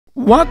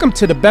Welcome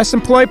to the Best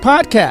Employee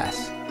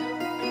Podcast.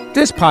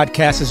 This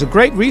podcast is a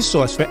great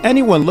resource for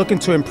anyone looking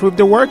to improve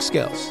their work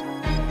skills.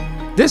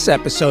 This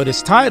episode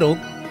is titled,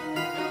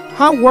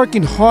 How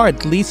Working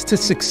Hard Leads to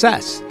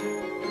Success,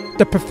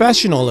 the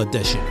Professional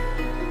Edition.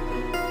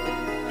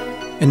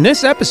 In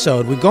this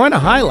episode, we're going to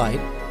highlight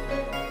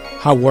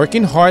how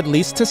working hard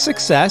leads to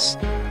success,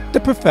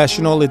 the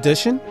Professional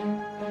Edition,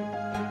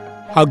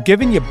 how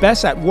giving your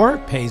best at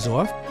work pays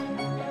off,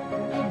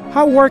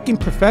 how working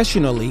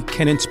professionally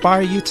can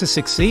inspire you to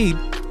succeed,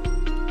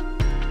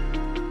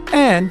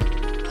 and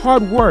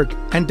hard work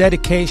and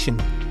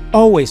dedication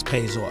always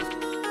pays off.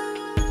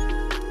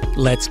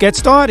 Let's get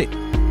started.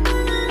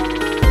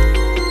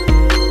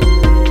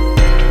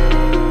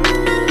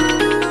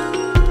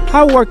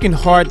 How working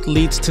hard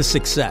leads to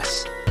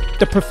success,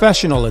 the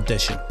Professional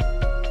Edition.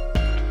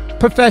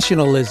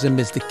 Professionalism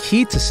is the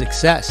key to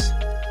success.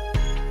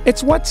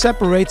 It's what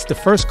separates the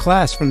first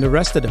class from the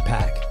rest of the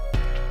pack.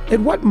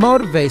 It's what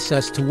motivates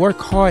us to work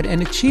hard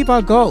and achieve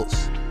our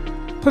goals.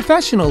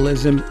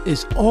 Professionalism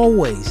is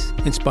always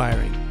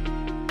inspiring.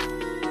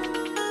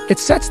 It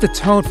sets the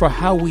tone for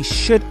how we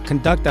should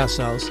conduct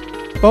ourselves,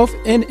 both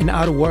in and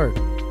out of work.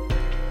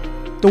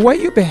 The way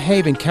you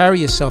behave and carry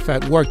yourself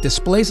at work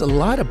displays a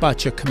lot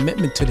about your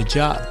commitment to the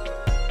job.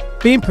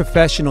 Being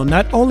professional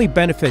not only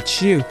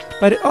benefits you,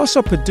 but it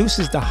also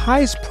produces the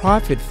highest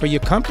profit for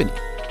your company.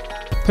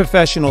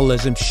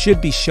 Professionalism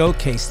should be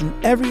showcased in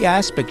every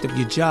aspect of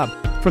your job,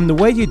 from the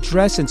way you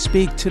dress and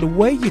speak to the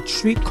way you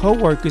treat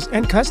coworkers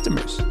and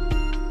customers.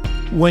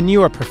 When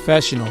you are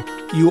professional,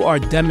 you are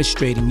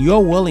demonstrating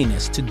your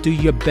willingness to do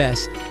your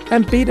best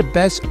and be the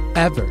best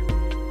ever.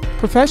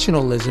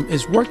 Professionalism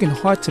is working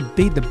hard to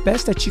be the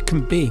best that you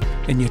can be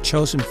in your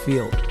chosen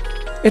field.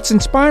 It's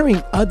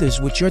inspiring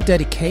others with your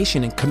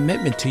dedication and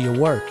commitment to your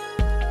work.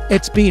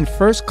 It's being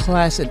first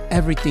class in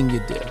everything you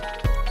do.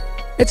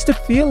 It's the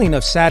feeling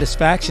of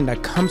satisfaction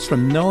that comes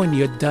from knowing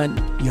you've done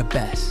your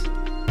best.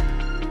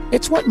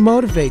 It's what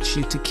motivates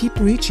you to keep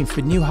reaching for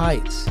new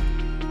heights.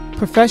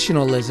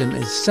 Professionalism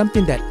is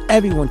something that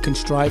everyone can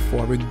strive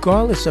for,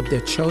 regardless of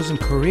their chosen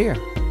career.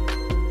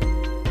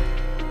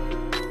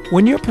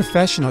 When you're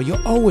professional,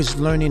 you're always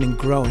learning and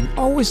growing,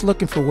 always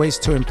looking for ways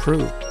to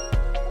improve.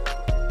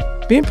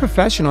 Being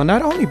professional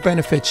not only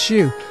benefits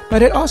you,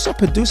 but it also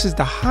produces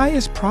the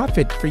highest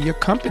profit for your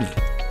company.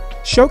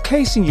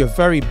 Showcasing your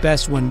very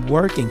best when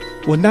working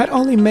will not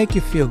only make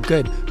you feel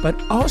good, but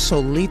also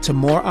lead to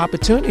more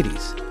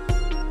opportunities.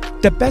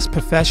 The best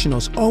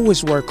professionals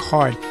always work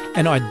hard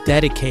and are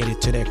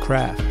dedicated to their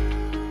craft.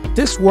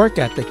 This work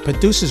ethic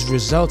produces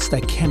results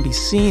that can be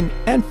seen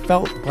and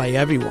felt by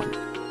everyone.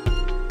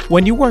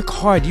 When you work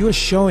hard, you are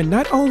showing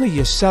not only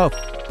yourself,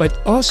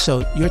 but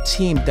also your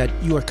team that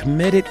you are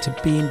committed to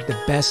being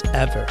the best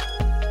ever.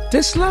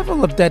 This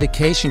level of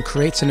dedication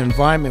creates an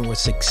environment where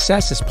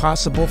success is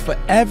possible for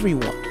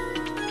everyone.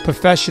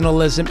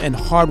 Professionalism and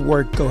hard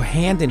work go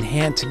hand in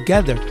hand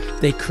together.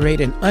 They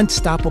create an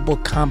unstoppable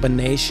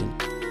combination.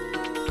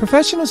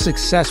 Professional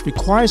success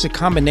requires a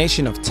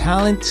combination of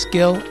talent,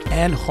 skill,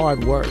 and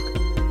hard work.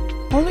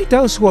 Only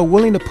those who are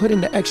willing to put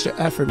in the extra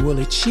effort will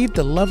achieve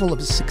the level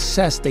of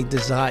success they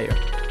desire.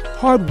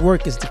 Hard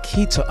work is the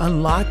key to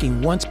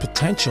unlocking one's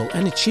potential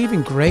and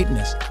achieving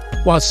greatness.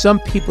 While some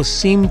people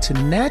seem to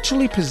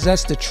naturally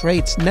possess the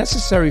traits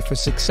necessary for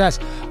success,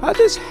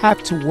 others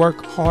have to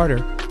work harder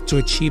to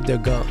achieve their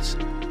goals.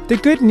 The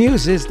good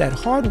news is that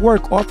hard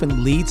work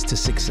often leads to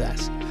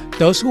success.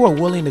 Those who are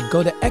willing to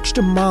go the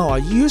extra mile are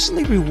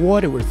usually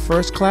rewarded with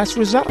first-class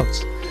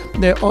results.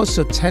 They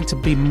also tend to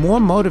be more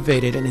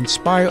motivated and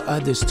inspire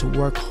others to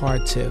work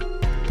hard too.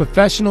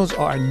 Professionals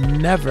are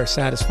never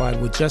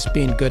satisfied with just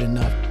being good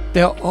enough.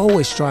 They're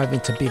always striving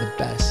to be the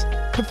best.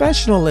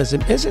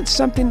 Professionalism isn't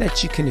something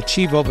that you can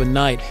achieve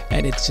overnight,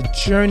 and it's a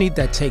journey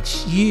that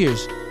takes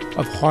years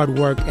of hard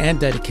work and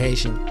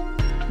dedication.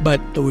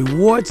 But the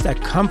rewards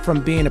that come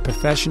from being a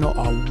professional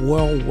are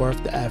well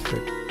worth the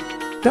effort.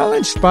 They'll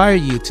inspire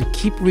you to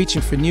keep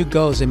reaching for new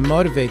goals and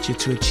motivate you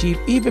to achieve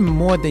even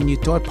more than you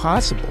thought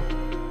possible.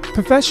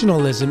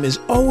 Professionalism is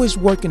always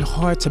working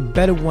hard to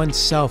better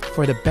oneself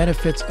for the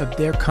benefits of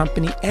their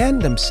company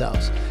and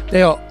themselves.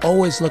 They are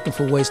always looking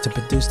for ways to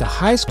produce the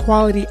highest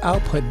quality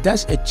output,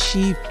 thus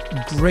achieve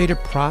greater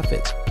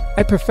profits.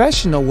 A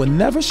professional will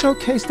never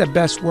showcase their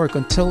best work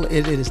until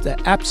it is the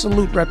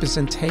absolute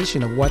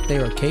representation of what they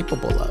are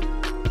capable of.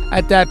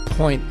 At that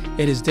point,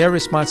 it is their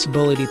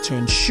responsibility to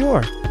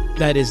ensure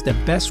that is the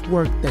best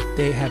work that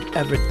they have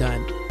ever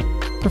done.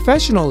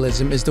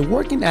 Professionalism is the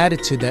working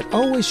attitude that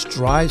always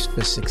strives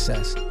for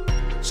success.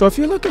 So if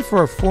you're looking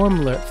for a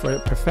formula for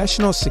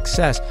professional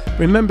success,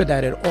 remember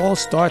that it all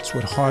starts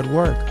with hard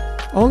work.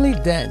 Only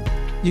then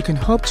you can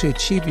hope to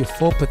achieve your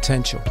full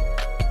potential.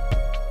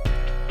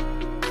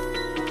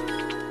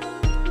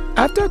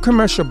 After a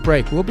commercial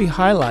break, we'll be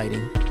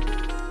highlighting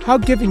how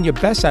giving your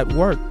best at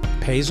work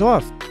pays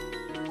off.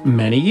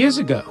 Many years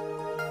ago,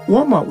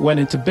 Walmart went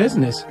into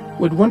business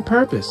with one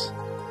purpose: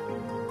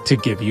 to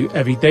give you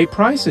everyday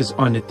prices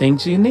on the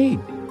things you need.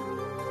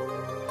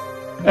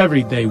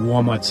 Every day,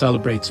 Walmart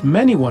celebrates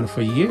many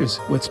wonderful years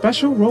with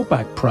special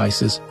rollback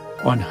prices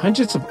on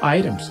hundreds of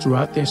items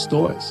throughout their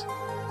stores.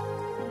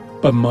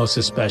 But most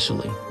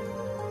especially,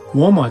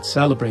 Walmart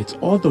celebrates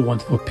all the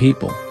wonderful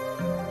people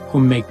who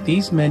make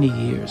these many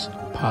years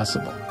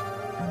possible.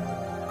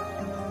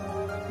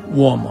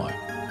 Walmart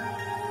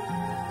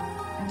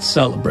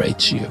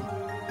celebrates you.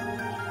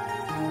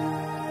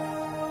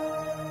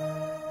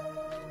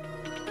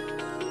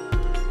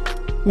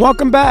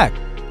 Welcome back.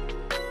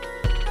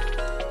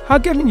 How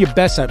giving your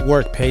best at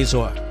work pays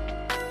off.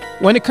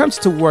 When it comes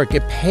to work,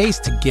 it pays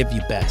to give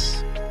your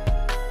best.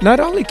 Not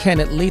only can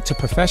it lead to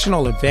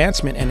professional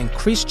advancement and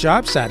increased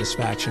job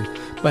satisfaction,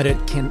 but it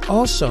can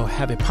also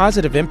have a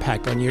positive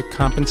impact on your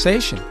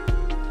compensation.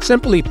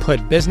 Simply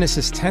put,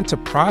 businesses tend to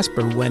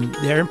prosper when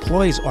their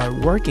employees are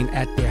working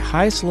at their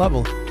highest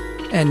level,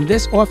 and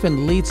this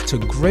often leads to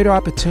greater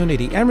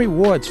opportunity and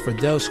rewards for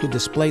those who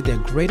display their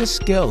greatest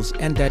skills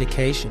and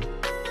dedication.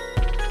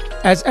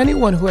 As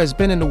anyone who has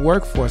been in the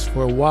workforce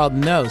for a while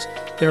knows,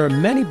 there are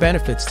many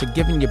benefits to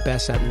giving your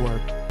best at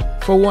work.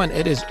 For one,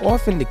 it is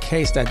often the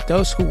case that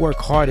those who work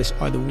hardest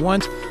are the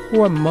ones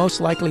who are most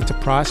likely to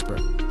prosper.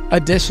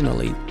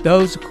 Additionally,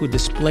 those who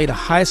display the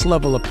highest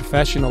level of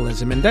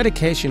professionalism and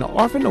dedication are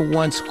often the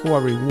ones who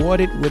are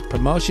rewarded with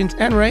promotions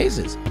and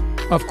raises.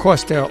 Of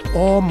course, there are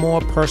all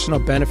more personal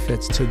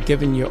benefits to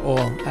giving your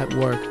all at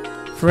work.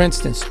 For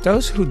instance,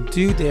 those who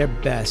do their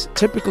best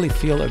typically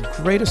feel a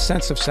greater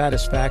sense of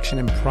satisfaction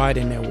and pride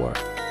in their work.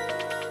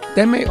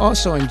 They may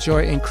also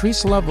enjoy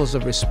increased levels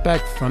of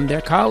respect from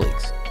their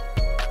colleagues.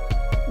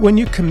 When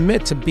you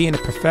commit to being a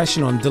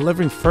professional and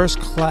delivering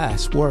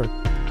first-class work,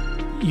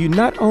 you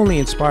not only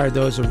inspire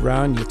those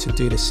around you to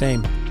do the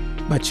same,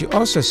 but you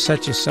also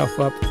set yourself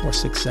up for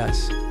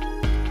success.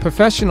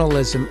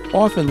 Professionalism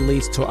often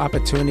leads to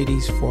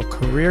opportunities for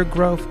career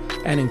growth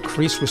and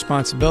increased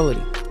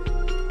responsibility.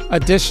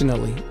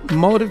 Additionally,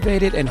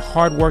 motivated and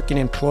hardworking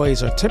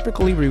employees are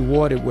typically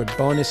rewarded with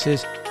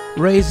bonuses,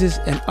 raises,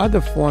 and other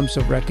forms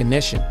of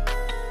recognition.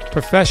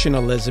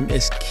 Professionalism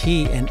is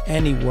key in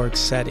any work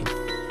setting.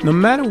 No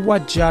matter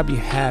what job you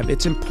have,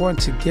 it's important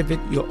to give it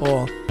your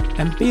all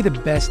and be the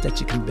best that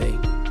you can be.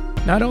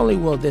 Not only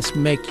will this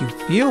make you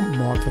feel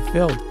more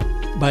fulfilled,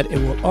 but it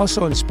will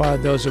also inspire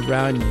those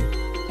around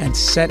you and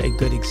set a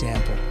good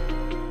example.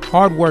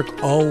 Hard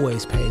work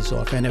always pays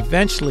off, and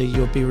eventually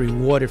you'll be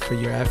rewarded for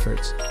your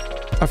efforts.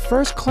 A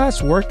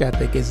first-class work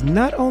ethic is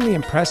not only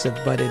impressive,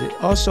 but it is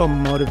also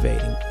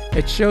motivating.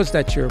 It shows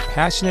that you're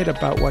passionate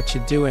about what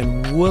you do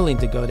and willing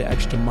to go the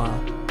extra mile.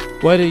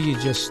 Whether you're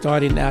just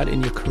starting out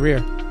in your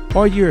career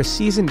or you're a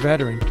seasoned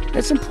veteran,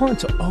 it's important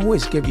to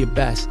always give your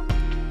best.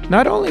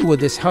 Not only will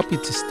this help you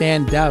to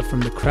stand out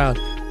from the crowd,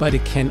 but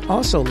it can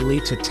also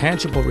lead to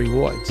tangible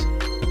rewards.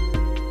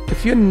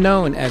 If you're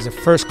known as a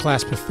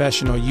first-class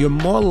professional, you're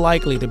more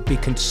likely to be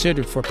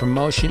considered for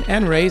promotion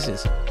and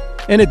raises.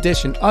 In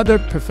addition, other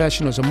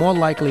professionals are more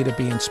likely to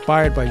be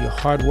inspired by your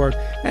hard work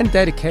and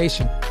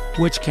dedication,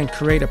 which can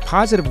create a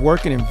positive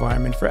working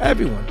environment for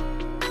everyone.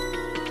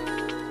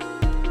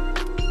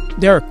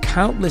 There are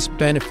countless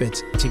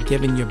benefits to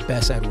giving your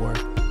best at work.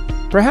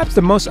 Perhaps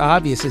the most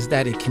obvious is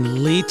that it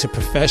can lead to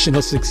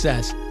professional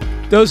success.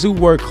 Those who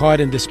work hard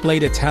and display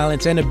their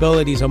talents and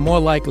abilities are more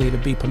likely to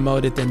be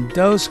promoted than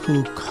those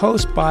who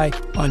coast by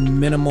on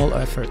minimal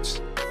efforts.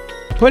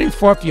 Putting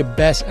forth your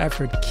best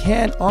effort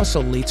can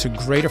also lead to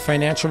greater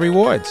financial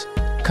rewards.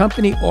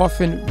 Company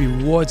often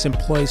rewards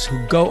employees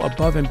who go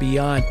above and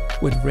beyond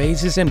with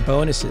raises and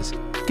bonuses.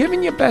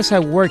 Giving your best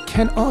at work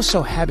can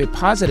also have a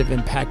positive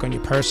impact on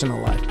your personal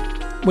life.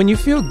 When you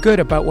feel good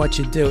about what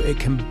you do, it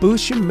can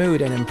boost your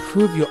mood and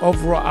improve your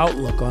overall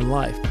outlook on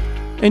life.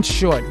 In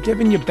short,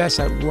 giving your best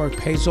at work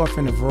pays off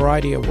in a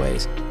variety of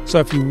ways. So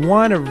if you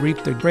want to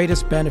reap the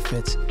greatest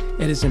benefits,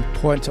 it is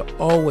important to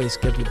always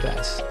give your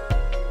best.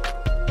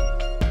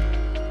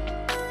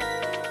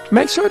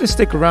 Make sure to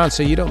stick around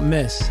so you don't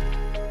miss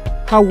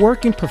how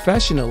working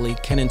professionally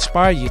can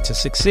inspire you to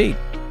succeed.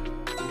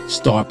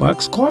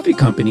 Starbucks Coffee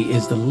Company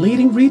is the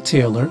leading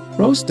retailer,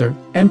 roaster,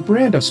 and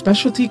brand of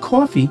specialty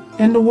coffee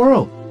in the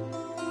world.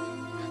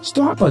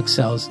 Starbucks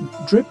sells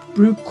drip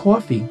brewed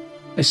coffee,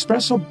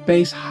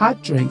 espresso-based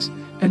hot drinks,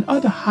 and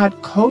other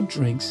hot cold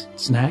drinks,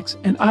 snacks,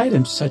 and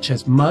items such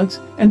as mugs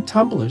and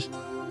tumblers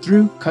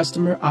through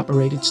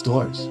customer-operated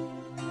stores.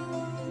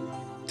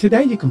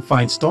 Today you can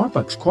find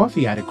Starbucks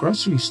coffee at a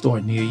grocery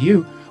store near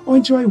you or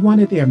enjoy one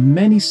of their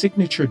many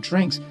signature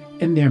drinks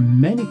in their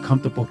many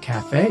comfortable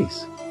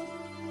cafes.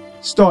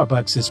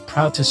 Starbucks is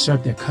proud to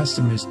serve their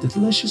customers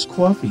delicious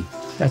coffee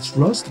that's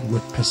roasted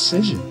with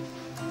precision.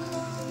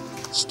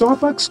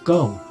 Starbucks'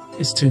 goal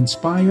is to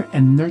inspire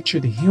and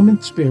nurture the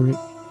human spirit,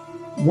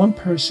 one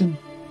person,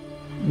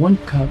 one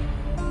cup,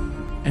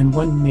 and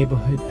one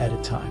neighborhood at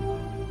a time.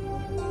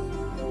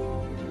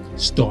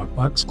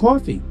 Starbucks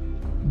Coffee.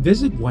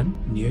 Visit one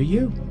near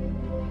you.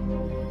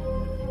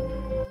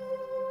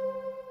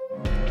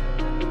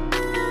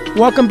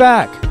 Welcome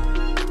back.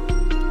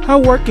 How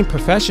working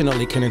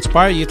professionally can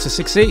inspire you to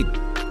succeed.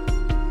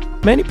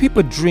 Many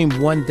people dream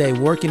one day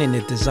working in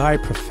their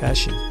desired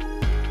profession.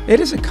 It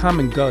is a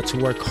common goal to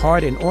work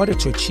hard in order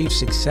to achieve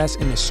success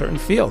in a certain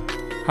field.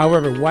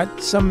 However,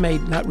 what some may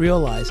not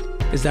realize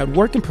is that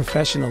working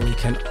professionally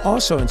can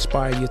also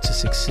inspire you to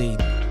succeed.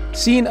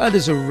 Seeing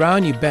others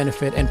around you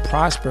benefit and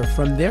prosper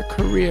from their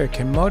career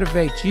can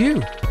motivate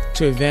you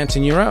to advance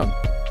in your own.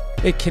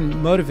 It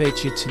can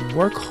motivate you to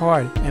work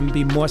hard and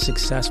be more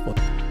successful.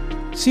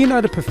 Seeing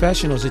other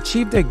professionals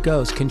achieve their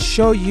goals can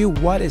show you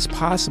what is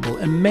possible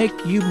and make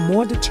you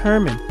more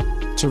determined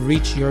to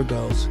reach your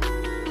goals.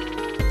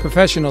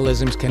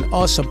 Professionalism can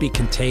also be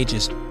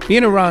contagious.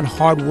 Being around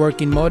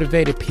hardworking,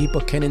 motivated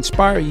people can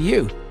inspire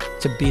you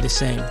to be the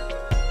same.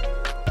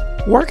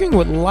 Working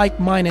with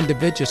like-minded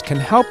individuals can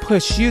help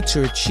push you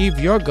to achieve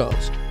your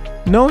goals.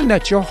 Knowing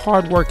that your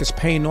hard work is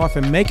paying off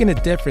and making a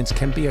difference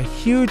can be a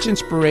huge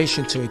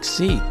inspiration to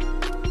exceed.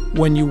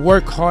 When you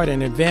work hard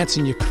and advance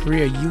in your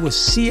career, you will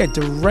see a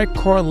direct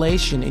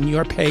correlation in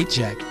your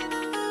paycheck.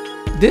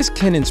 This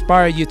can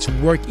inspire you to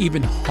work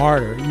even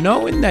harder,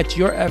 knowing that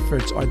your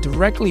efforts are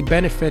directly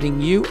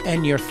benefiting you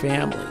and your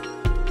family.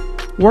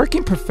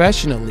 Working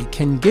professionally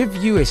can give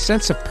you a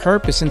sense of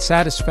purpose and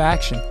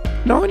satisfaction.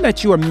 Knowing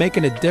that you are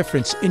making a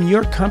difference in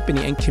your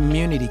company and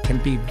community can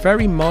be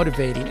very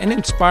motivating and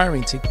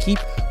inspiring to keep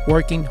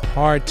working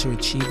hard to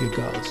achieve your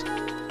goals.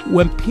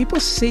 When people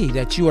see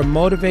that you are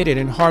motivated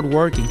and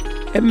hardworking,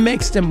 it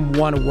makes them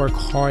want to work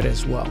hard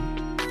as well.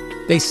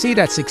 They see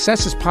that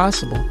success is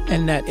possible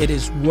and that it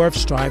is worth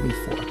striving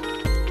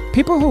for.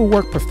 People who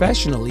work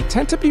professionally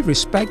tend to be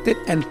respected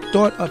and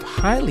thought of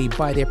highly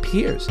by their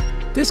peers.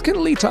 This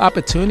can lead to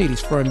opportunities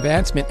for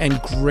advancement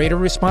and greater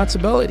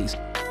responsibilities.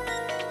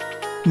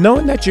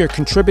 Knowing that you're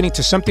contributing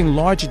to something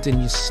larger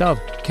than yourself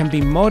can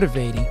be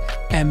motivating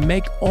and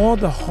make all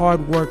the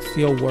hard work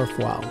feel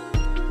worthwhile.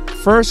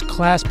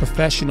 First-class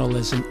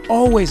professionalism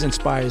always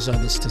inspires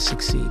others to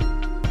succeed.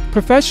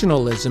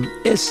 Professionalism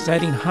is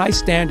setting high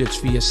standards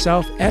for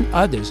yourself and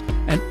others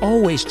and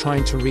always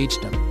trying to reach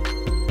them.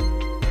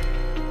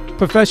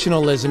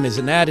 Professionalism is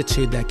an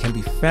attitude that can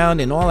be found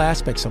in all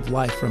aspects of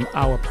life, from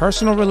our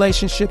personal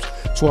relationships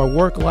to our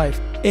work life.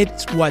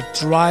 It's what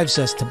drives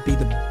us to be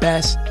the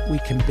best we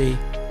can be,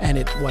 and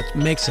it's what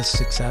makes us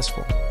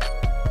successful.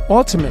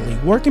 Ultimately,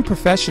 working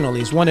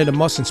professionally is one of the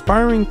most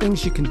inspiring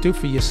things you can do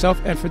for yourself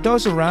and for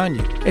those around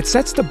you. It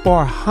sets the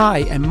bar high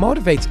and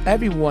motivates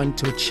everyone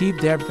to achieve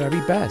their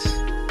very best.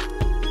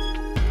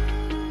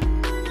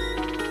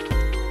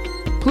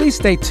 Please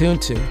stay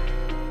tuned to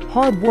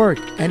hard work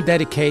and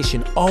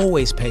dedication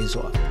always pays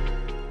off.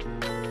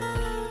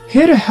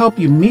 Here to help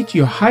you meet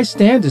your high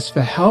standards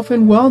for health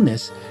and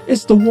wellness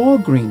is the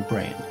Walgreens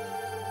brand.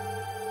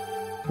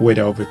 With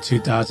over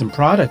 2,000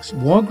 products,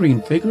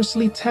 Walgreens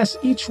vigorously tests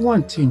each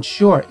one to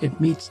ensure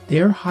it meets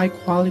their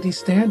high-quality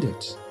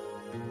standards.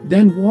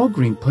 Then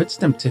Walgreens puts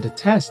them to the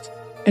test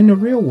in the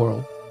real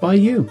world by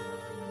you.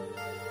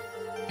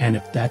 And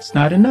if that's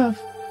not enough,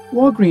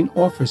 Walgreens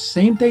offers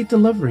same-day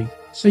delivery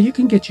so you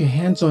can get your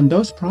hands on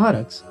those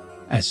products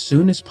as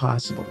soon as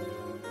possible.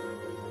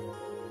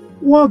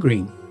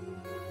 Walgreens,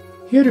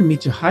 here to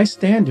meet your high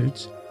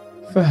standards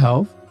for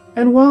health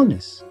and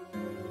wellness.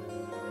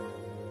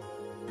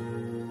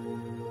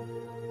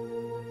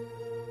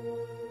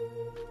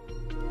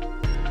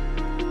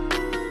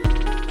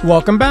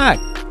 Welcome back.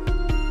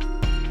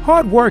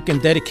 Hard work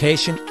and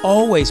dedication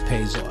always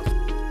pays off.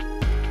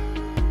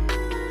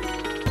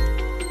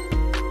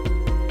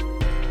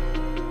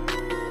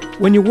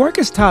 When your work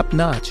is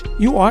top-notch,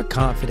 you are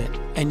confident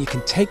and you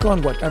can take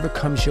on whatever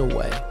comes your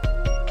way.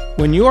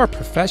 When you are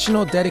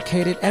professional,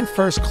 dedicated, and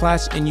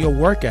first-class in your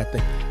work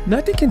ethic,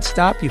 nothing can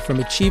stop you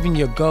from achieving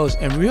your goals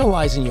and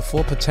realizing your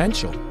full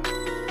potential.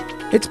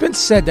 It's been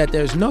said that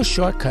there's no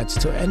shortcuts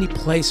to any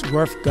place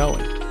worth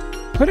going.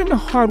 Put in the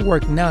hard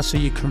work now so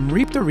you can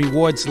reap the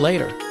rewards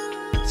later.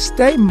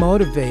 Stay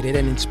motivated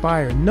and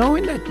inspired,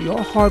 knowing that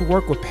your hard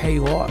work will pay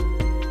off.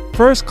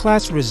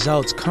 First-class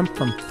results come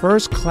from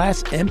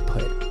first-class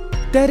input.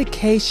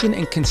 Dedication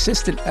and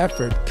consistent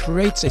effort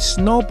creates a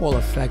snowball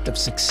effect of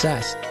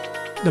success.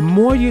 The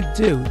more you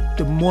do,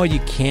 the more you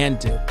can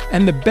do,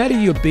 and the better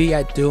you'll be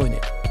at doing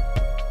it.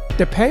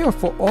 The payoff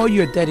for all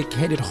your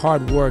dedicated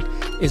hard work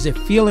is a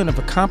feeling of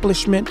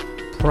accomplishment,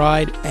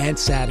 pride, and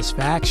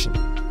satisfaction.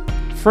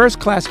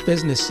 First-class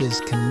businesses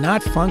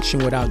cannot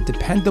function without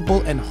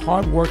dependable and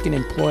hard-working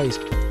employees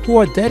who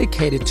are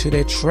dedicated to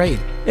their trade.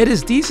 It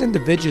is these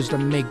individuals that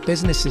make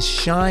businesses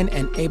shine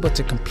and able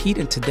to compete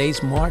in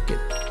today's market.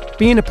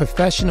 Being a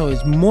professional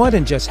is more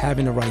than just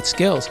having the right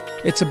skills.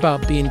 It's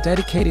about being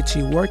dedicated to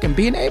your work and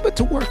being able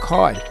to work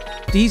hard.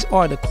 These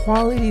are the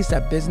qualities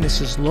that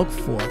businesses look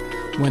for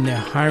when they're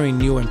hiring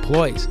new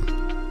employees.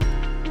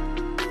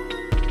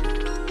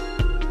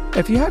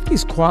 If you have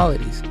these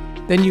qualities,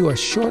 then you are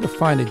sure to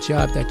find a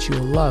job that you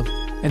will love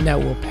and that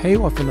will pay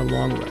off in the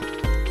long run.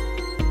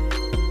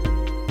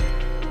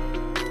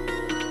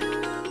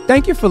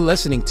 Thank you for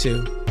listening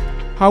to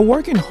How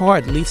Working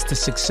Hard Leads to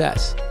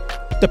Success,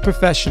 the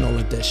Professional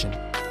Edition.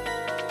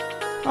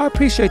 I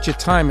appreciate your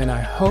time and I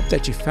hope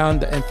that you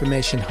found the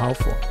information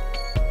helpful.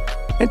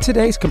 In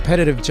today's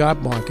competitive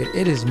job market,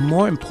 it is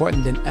more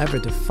important than ever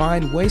to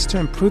find ways to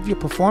improve your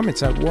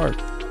performance at work.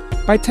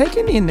 By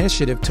taking the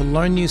initiative to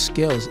learn new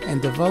skills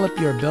and develop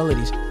your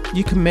abilities,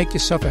 you can make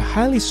yourself a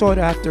highly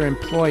sought-after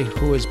employee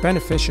who is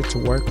beneficial to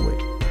work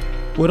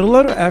with. With a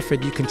little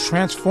effort, you can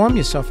transform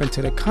yourself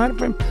into the kind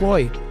of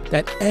employee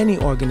that any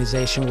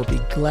organization will be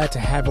glad to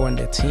have on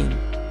their team.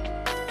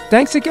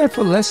 Thanks again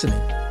for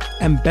listening,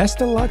 and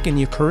best of luck in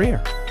your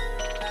career.